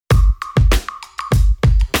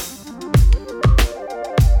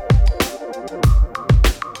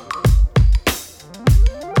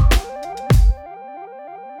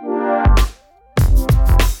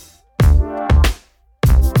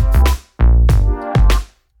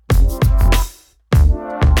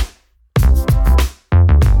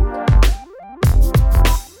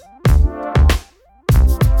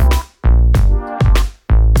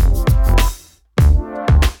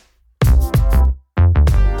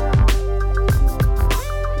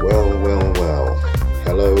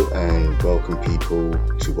welcome people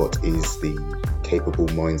to what is the Capable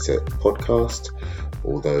Mindset podcast,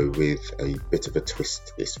 although with a bit of a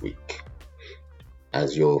twist this week.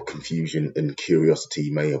 As your confusion and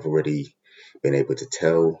curiosity may have already been able to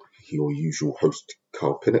tell, your usual host,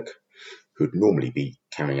 Carl Pinnock, who'd normally be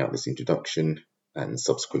carrying out this introduction and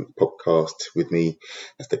subsequent podcast with me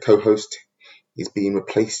as the co-host, is being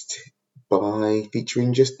replaced by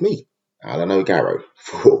featuring just me, Alan O'Garrow,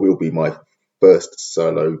 for what will be my first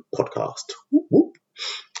solo podcast. Whoop, whoop.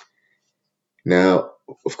 Now,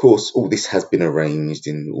 of course, all this has been arranged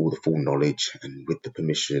in all the full knowledge and with the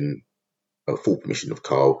full permission of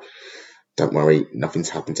Carl. Don't worry, nothing's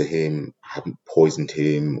happened to him. I haven't poisoned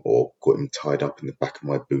him or got him tied up in the back of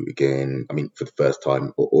my boot again. I mean, for the first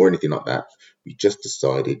time or anything like that. We just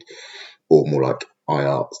decided, or more like I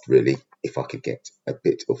asked really, if I could get a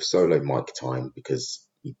bit of solo mic time because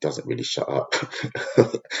he doesn't really shut up.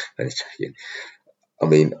 I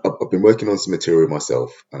mean, I've been working on some material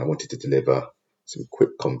myself and I wanted to deliver some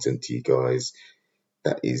quick content to you guys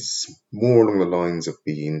that is more along the lines of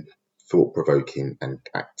being thought-provoking and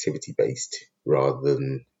activity-based rather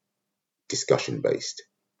than discussion-based.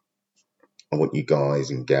 I want you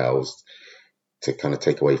guys and gals to kind of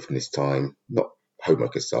take away from this time, not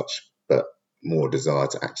homework as such, but more desire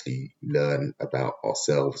to actually learn about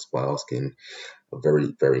ourselves by asking a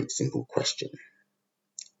very, very simple question.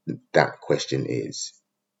 That question is,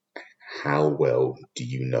 how well do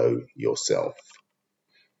you know yourself?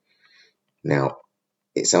 Now,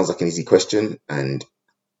 it sounds like an easy question, and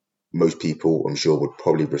most people, I'm sure, would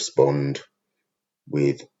probably respond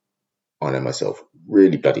with, I know myself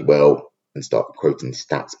really bloody well, and start quoting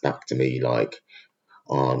stats back to me like,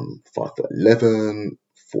 I'm 5'11",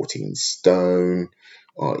 14 stone,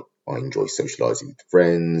 I enjoy socialising with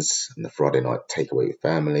friends, and the Friday night takeaway with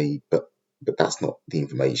family, but that's not the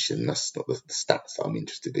information, that's not the stats that I'm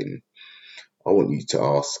interested in. I want you to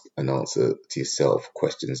ask and answer to yourself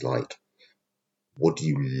questions like, what do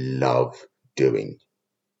you love doing?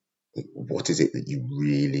 What is it that you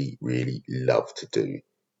really, really love to do?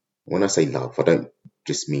 When I say love, I don't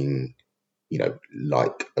just mean,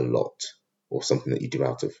 like a lot or something that you do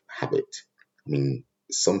out of habit. I mean,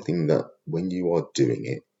 something that when you are doing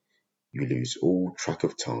it, you lose all track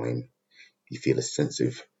of time. You feel a sense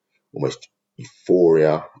of almost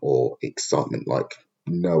euphoria or excitement like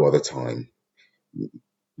no other time.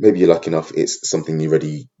 Maybe you're lucky enough it's something you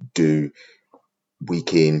already do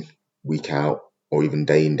week in, week out, or even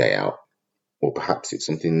day in, day out. Or perhaps it's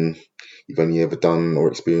something you've only ever done or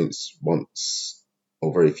experienced once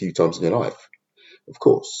or very few times in your life. Of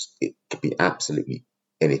course, it could be absolutely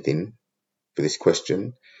anything for this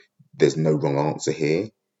question. There's no wrong answer here.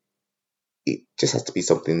 It just has to be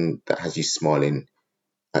something that has you smiling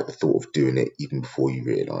at the thought of doing it even before you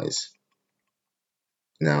realise.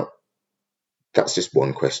 Now, that's just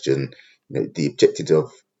one question. The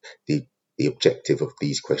objective of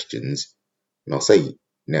these questions, and I'll say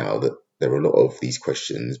now that there are a lot of these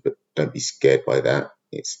questions, but don't be scared by that.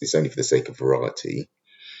 It's only for the sake of variety.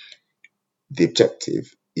 The objective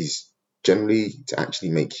is generally to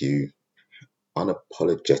actually make you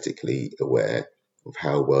unapologetically aware of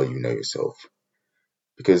how well you know yourself.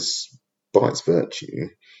 Because by its virtue,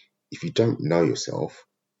 if you don't know yourself,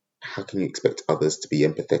 how can you expect others to be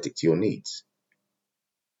empathetic to your needs?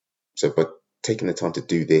 So by taking the time to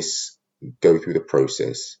do this, go through the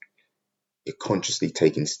process, you're consciously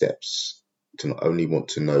taking steps to not only want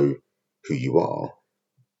to know who you are,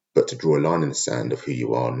 but to draw a line in the sand of who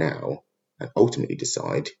you are now and ultimately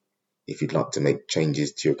decide if you'd like to make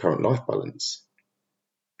changes to your current life balance.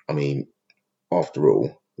 I mean, after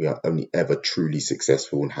all, we are only ever truly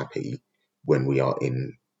successful and happy when we are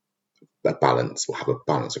in a balance or have a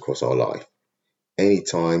balance across our life.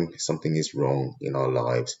 Anytime something is wrong in our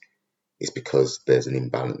lives, it's because there's an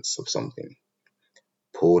imbalance of something.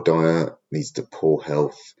 Poor diet leads to poor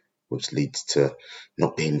health, which leads to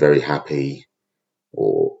not being very happy,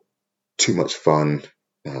 or too much fun.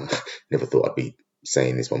 Never thought I'd be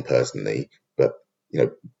saying this one personally, but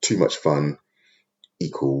too much fun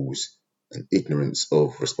equals an ignorance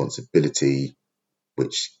of responsibility,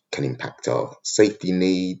 which can impact our safety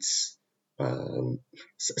needs.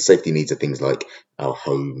 Safety needs are things like our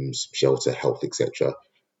homes, shelter, health, etc.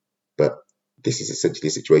 But this is essentially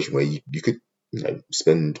a situation where you could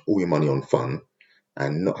spend all your money on fun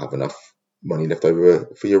and not have enough money left over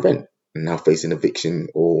for your rent, and now facing eviction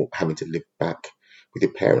or having to live back with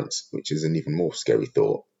your parents, which is an even more scary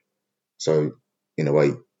thought. So in a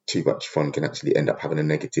way, too much fun can actually end up having a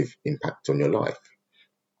negative impact on your life.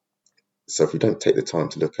 So if we don't take the time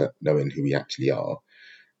to look at knowing who we actually are,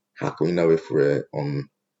 how can we know if we're on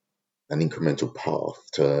an incremental path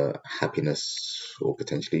to happiness or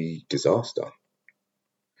potentially disaster.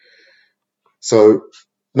 So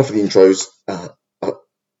enough of the intros.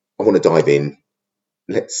 I want to dive in.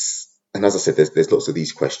 And as I said, there's lots of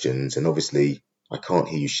these questions, and obviously I can't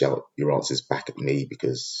hear you shout your answers back at me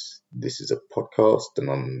because this is a podcast, and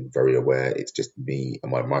I'm very aware it's just me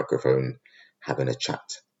and my microphone having a chat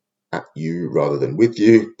at you rather than with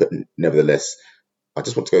you. But nevertheless, I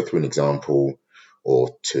just want to go through an example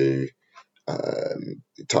or two,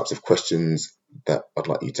 types of questions that I'd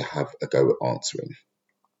like you to have a go at answering.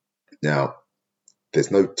 Now,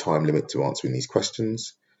 there's no time limit to answering these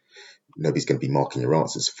questions. Nobody's going to be marking your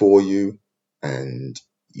answers for you, and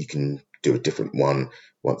you can do a different one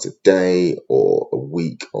once a day or a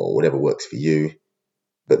week or whatever works for you.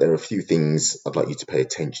 But there are a few things I'd like you to pay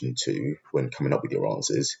attention to when coming up with your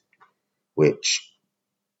answers, which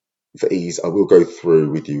for ease I will go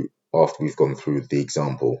through with you after we've gone through the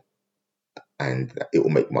example, and it will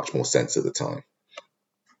make much more sense at the time.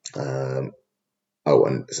 And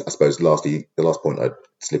I suppose lastly, the last point I'd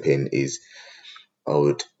slip in is I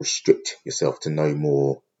would restrict yourself to no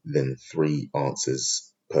more than 3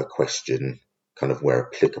 answers per question, kind of where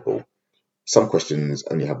applicable. Some questions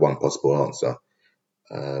only have one possible answer,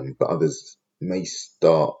 but others may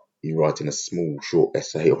start you writing a small short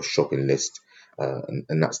essay or shopping list,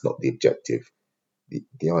 and that's not the objective.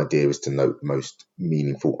 The idea is to note the most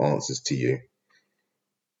meaningful answers to you.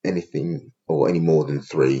 Anything or any more than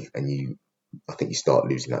 3, and I think you start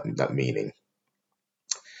losing that meaning.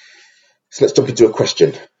 So let's jump into a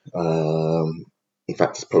question. In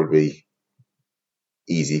fact, it's probably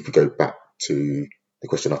easy if we go back to the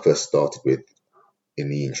question I first started with in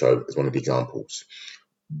the intro as one of the examples.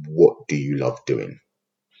 What do you love doing?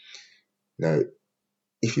 Now,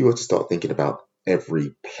 if you were to start thinking about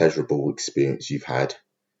every pleasurable experience you've had,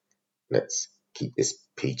 let's keep this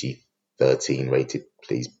PG-13 rated,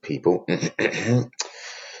 please, people.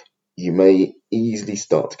 You may easily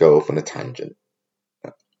start to go off on a tangent.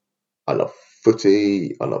 I love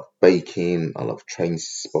footy, I love baking, I love train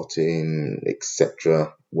spotting,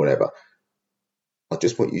 etc., whatever. I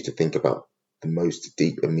just want you to think about the most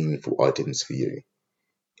deep and meaningful items for you.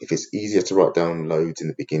 If it's easier to write down loads in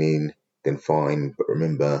the beginning, then fine, but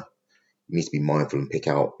remember, you need to be mindful and pick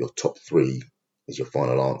out your top 3 as your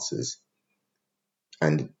final answers.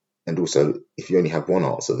 And also, if you only have one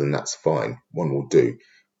answer, then that's fine. One will do.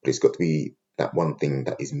 But it's got to be that one thing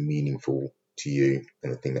that is meaningful to you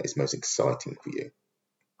and the thing that is most exciting for you.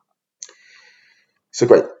 So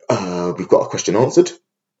great. We've got a question answered.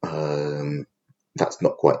 That's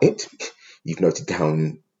not quite it. You've noted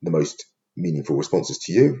down the most meaningful responses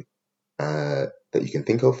to you that you can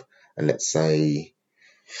think of. And let's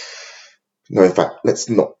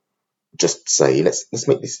not just say, let's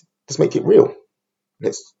make it real.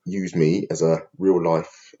 Let's use me as a real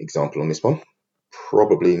life example on this one.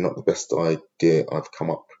 Probably not the best idea I've come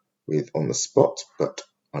up with on the spot, but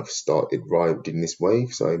I've started riding this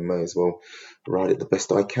wave, so I may as well ride it the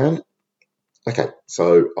best I can. Okay,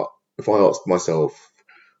 so if I ask myself,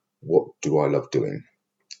 what do I love doing?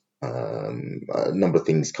 A number of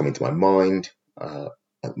things come into my mind at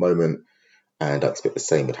the moment, and I expect the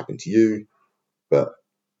same would happen to you, but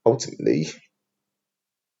ultimately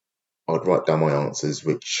I'd write down my answers,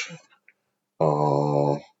 which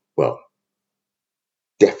are, well,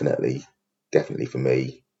 definitely for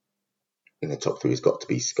me, in the top 3 has got to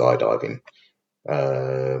be skydiving.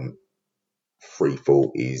 Free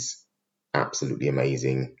fall is absolutely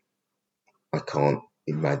amazing. I can't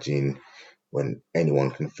imagine when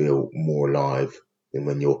anyone can feel more alive than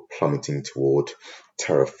when you're plummeting toward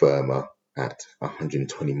terra firma at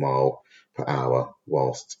 120 mile per hour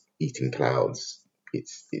whilst eating clouds.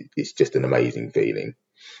 It's just an amazing feeling.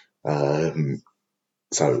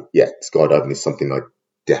 So yeah, skydiving is something I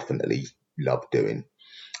definitely love doing.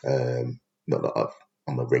 Not that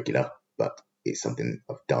I'm a regular, but it's something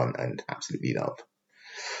I've done and absolutely love.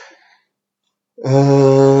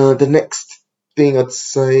 The next thing I'd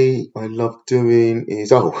say I love doing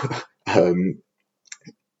is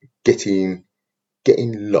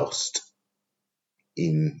getting lost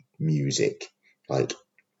in music, like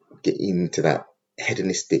getting to that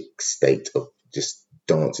hedonistic state of just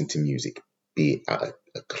dancing to music, be it at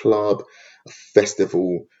a club, a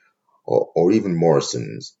festival, or even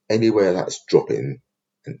Morrison's, anywhere that's dropping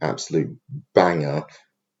an absolute banger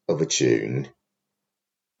of a tune.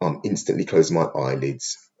 I'm instantly closing my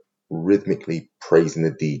eyelids, rhythmically praising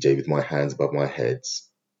the DJ with my hands above my heads,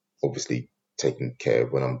 obviously taking care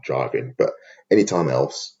of when I'm driving, but anytime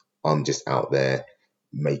else, I'm just out there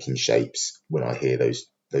making shapes when I hear those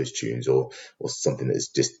tunes or something that's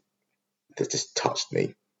just touched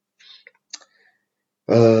me.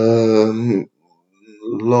 Um,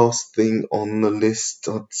 Last thing on the list,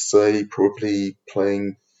 I'd say probably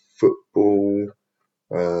playing football.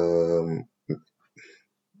 Um,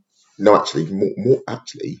 no, actually,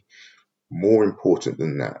 more important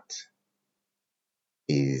than that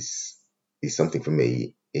is something for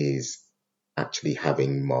me is actually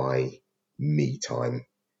having my me time.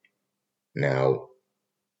 Now,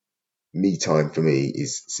 me time for me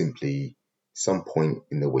is simply some point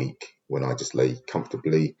in the week when I just lay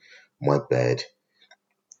comfortably on my bed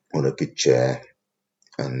on a good chair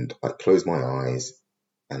and I close my eyes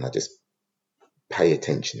and I just pay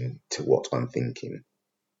attention to what I'm thinking.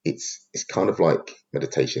 It's kind of like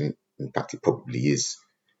meditation. In fact, it probably is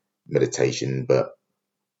meditation, but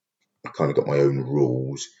I kind of got my own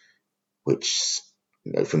rules, which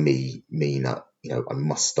for me mean that I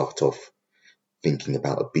must start off thinking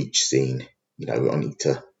about a beach scene. I need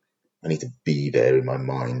to be there in my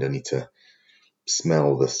mind. I need to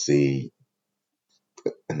smell the sea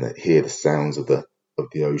and hear the sounds of the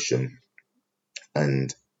ocean.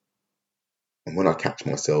 And when I catch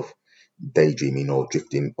myself daydreaming or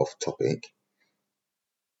drifting off topic,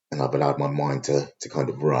 and I've allowed my mind to kind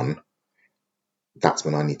of run, that's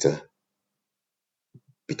when I need to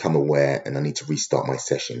become aware and I need to restart my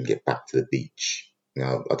session, get back to the beach.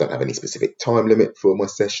 Now, I don't have any specific time limit for my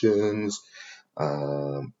sessions.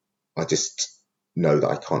 I just know that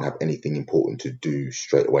I can't have anything important to do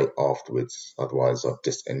straight away afterwards. Otherwise, I'd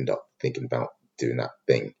just end up thinking about doing that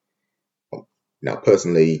thing. Now,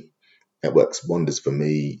 personally, it works wonders for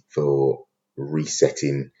me for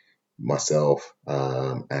resetting myself.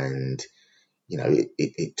 And,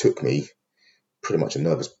 it took me pretty much a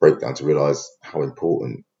nervous breakdown to realize how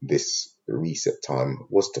important this reset time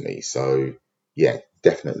was to me. So, yeah,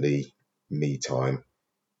 definitely me time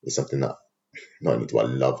is something that not only do I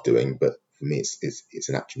love doing, but for me, it's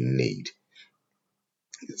an actual need.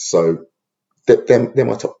 So, they're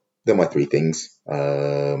my three things.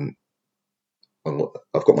 I've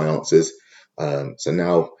got my answers. So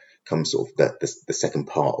now comes sort of the second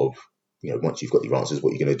part of, once you've got your answers,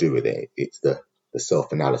 what you're going to do with it. It's the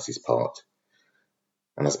self-analysis part.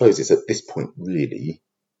 And I suppose it's at this point, really,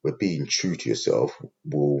 where being true to yourself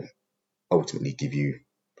will ultimately give you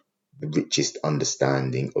the richest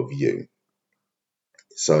understanding of you.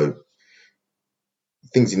 So,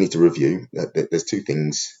 things you need to review. There's two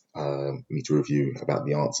things we need to review about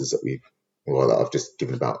the answers that I've just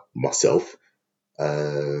given about myself.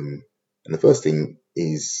 And the first thing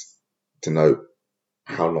is to note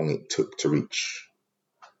how long it took to reach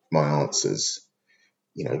my answers,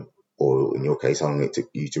 or in your case, how long it took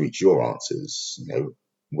you to reach your answers.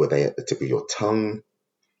 Were they at the tip of your tongue?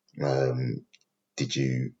 Did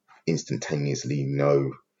you instantaneously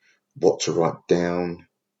know what to write down?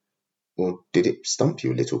 Or did it stump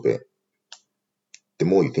you a little bit? The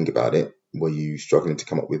more you think about it, were you struggling to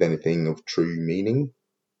come up with anything of true meaning?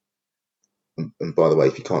 And by the way,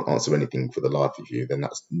 if you can't answer anything for the life of you, then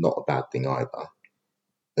that's not a bad thing either.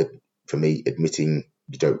 For me, admitting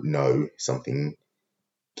you don't know something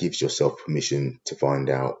gives yourself permission to find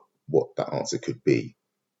out what that answer could be.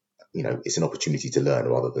 It's an opportunity to learn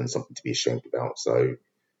rather than something to be ashamed about. So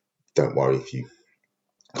don't worry if you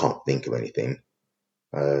can't think of anything.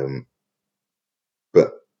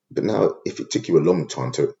 But now, if it took you a long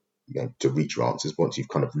time to reach your answers, once you've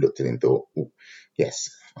kind of looked at it and thought, oh, yes,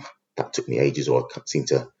 that took me ages, or I seem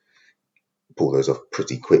to pull those off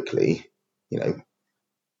pretty quickly.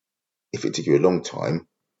 If it took you a long time,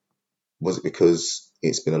 was it because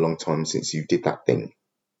it's been a long time since you did that thing?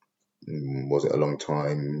 Was it a long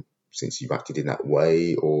time since you've acted in that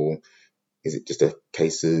way, or is it just a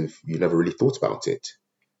case of you never really thought about it?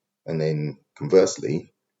 And then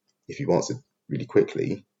conversely, if you answered really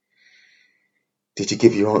quickly, did you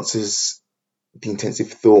give your answers the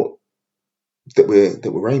intensive thought that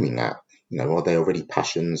we're aiming at? Are they already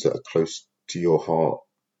passions that are close to your heart?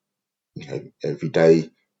 Every day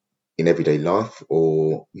in everyday life,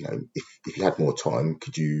 or if you had more time,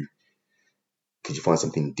 could you find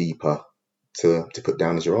something deeper to put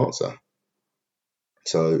down as your answer?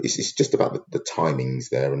 So it's just about the timings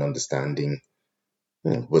there and understanding.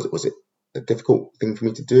 Was it a difficult thing for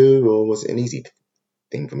me to do, or was it an easy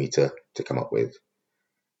thing for me to come up with?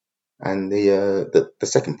 And the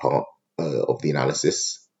second part of the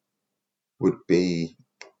analysis would be,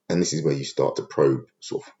 and this is where you start to probe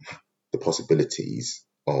sort of the possibilities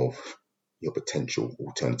of your potential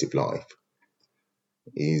alternative life,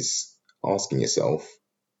 is asking yourself,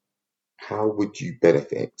 how would you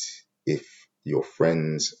benefit if your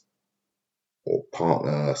friends or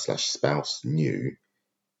partner slash spouse knew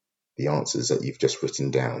the answers that you've just written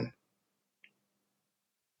down?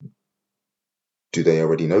 Do they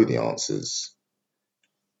already know the answers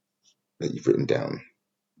that you've written down?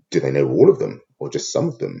 Do they know all of them or just some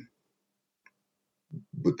of them?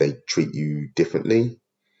 Would they treat you differently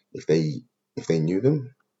if they knew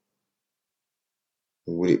them?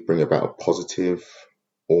 Would it bring about a positive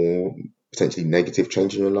or potentially negative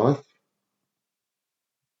change in your life?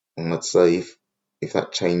 And I'd say if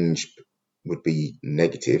that change would be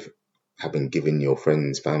negative, having given your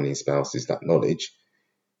friends, family, and spouses that knowledge,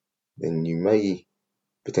 then you may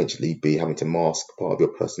potentially be having to mask part of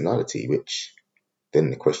your personality, which then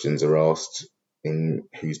the questions are asked in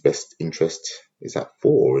whose best interest is that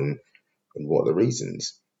for, and what are the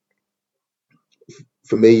reasons.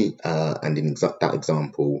 For me, and in that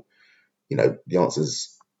example, the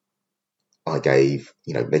answers I gave,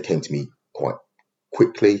 they came to me quite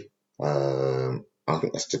quickly. I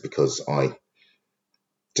think that's just because I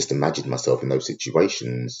just imagined myself in those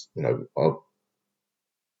situations. I've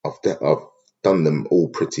done them all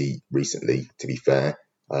pretty recently, to be fair.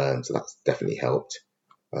 So that's definitely helped.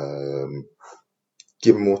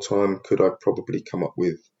 Given more time, could I probably come up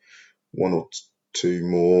with one or two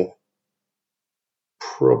more?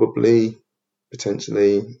 Probably,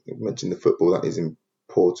 potentially. I mentioned the football, that is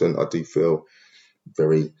important. I do feel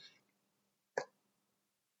very,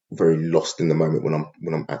 very lost in the moment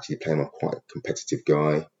when I'm actually playing. I'm quite a competitive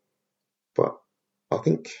guy, but I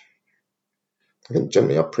think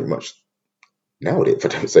generally I pretty much nailed it, if I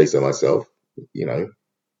don't say so myself. You know,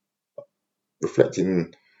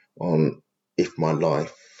 reflecting on if my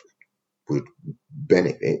life would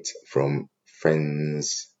benefit from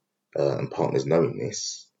friends and partners knowing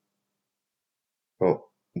this,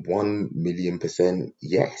 well, 1,000,000%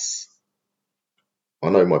 yes. I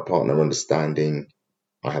know my partner understanding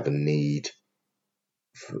I have a need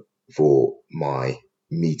for my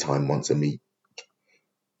me time once a week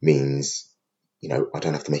means, I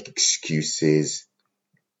don't have to make excuses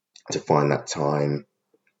to find that time.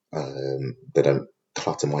 They don't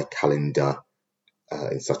clutter my calendar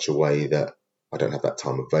in such a way that I don't have that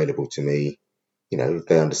time available to me.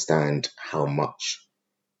 They understand how much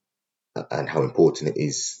and how important it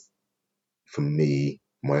is for me,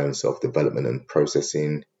 my own self-development and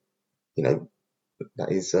processing.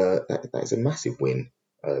 That is a massive win,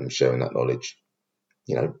 sharing that knowledge.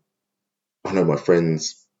 I know my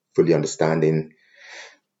friends fully understanding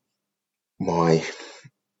my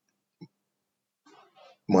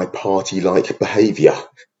party-like behaviour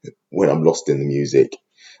when I'm lost in the music,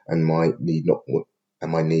 and my need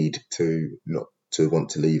to not to want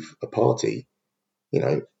to leave a party.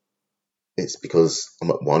 It's because I'm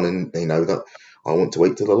at one, and they know that I want to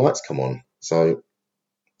wait till the lights come on. So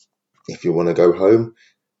if you want to go home,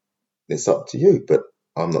 it's up to you, but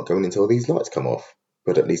I'm not going until these lights come off.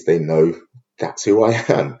 But at least they know that's who I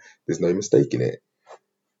am. There's no mistaking it.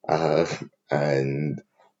 Uh, and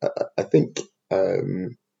I think,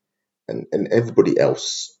 and everybody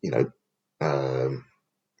else,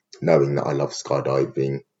 knowing that I love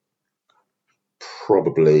skydiving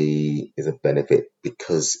probably is a benefit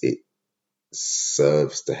because it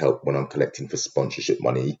serves to help when I'm collecting for sponsorship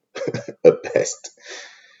money at best.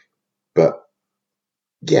 But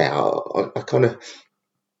yeah,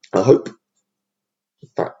 I hope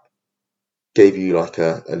that gave you like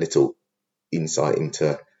a little insight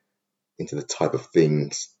into the type of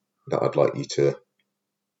things that I'd like you to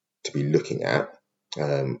be looking at.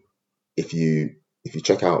 If you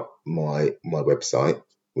check out my website,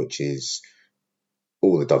 which is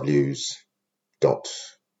all the W's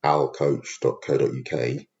alcoach.co.uk,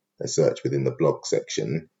 and search within the blog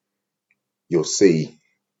section, you'll see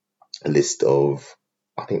a list of,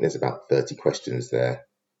 I think there's about 30 questions there,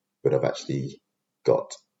 but I've actually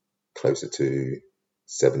got closer to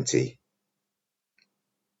 70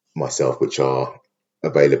 myself, which are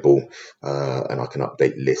available, and I can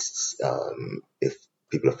update lists if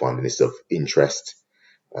people are finding this of interest.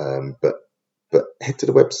 But head to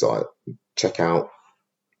the website, check out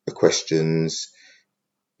the questions,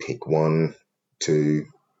 pick 1, 2,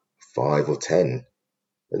 5 or 10,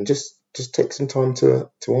 and just take some time to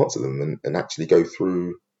answer them, and actually go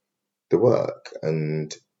through the work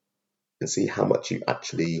and see how much you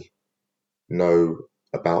actually know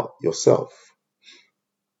about yourself.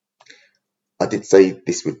 I did say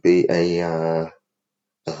this would be a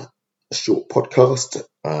short podcast.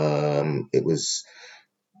 It was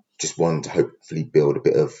just one to hopefully build a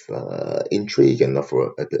bit of intrigue and offer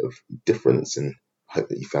a bit of difference, and hope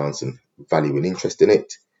that you found some value and interest in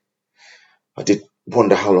it. I did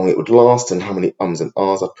wonder how long it would last and how many ums and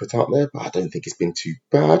ahs I'd put out there, but I don't think it's been too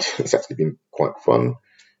bad. It's actually been quite fun.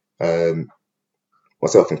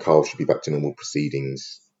 Myself and Carl should be back to normal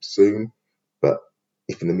proceedings soon, but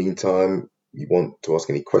if in the meantime you want to ask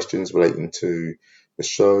any questions relating to the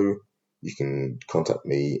show, you can contact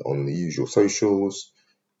me on the usual socials,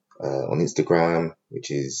 on Instagram,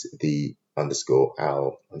 which is the_owl_coach,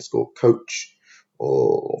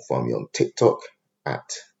 or find me on TikTok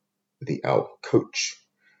at the_owl_coach,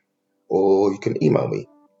 or you can email me,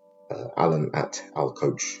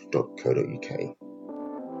 alan@owlcoach.co.uk.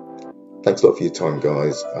 Thanks a lot for your time,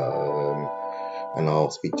 guys, and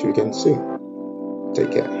I'll speak to you again soon.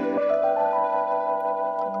 Take care.